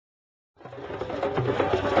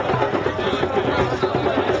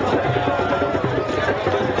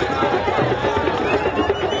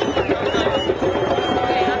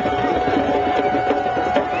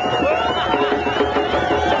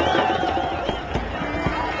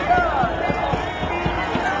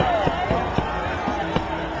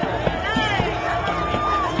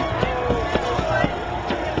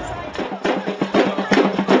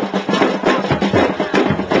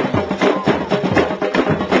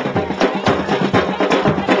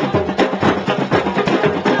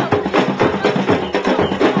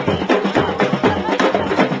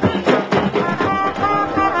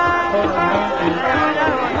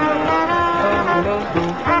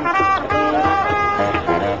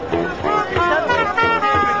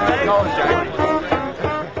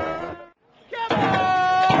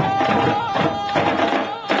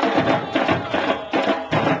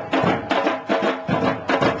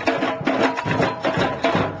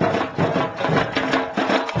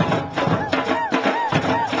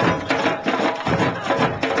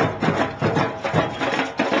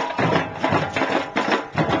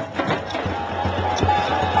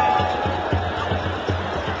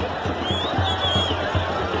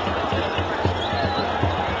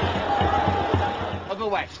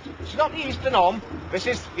and Om, this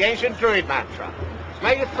is the ancient Druid mantra. It's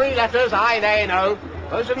made of 3 letters, I, they and O.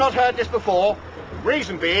 Those who have not heard this before,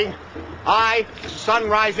 reason being, I is the sun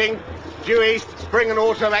rising, due east, spring and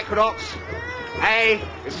autumn equinox. A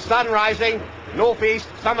is the sun rising, northeast,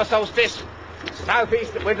 summer solstice,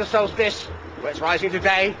 southeast at winter solstice, where it's rising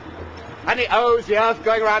today. And the O is the earth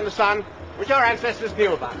going around the sun, which our ancestors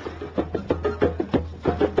knew about.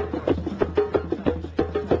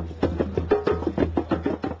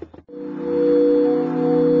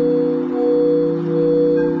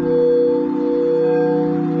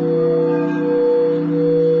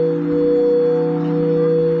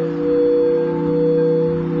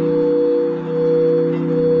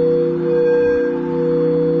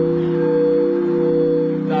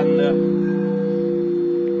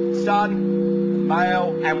 Sun,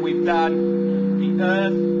 male, and we've done the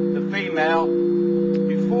earth, the female.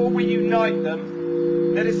 Before we unite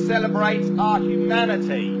them, let us celebrate our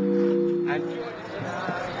humanity and join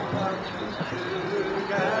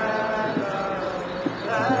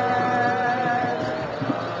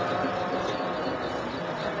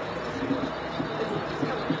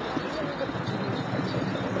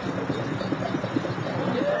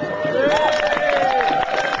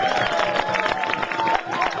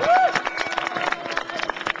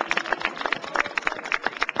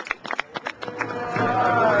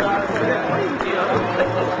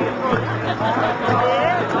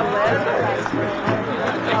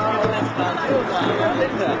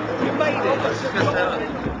You made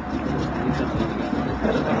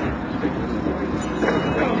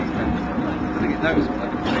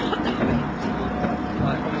it.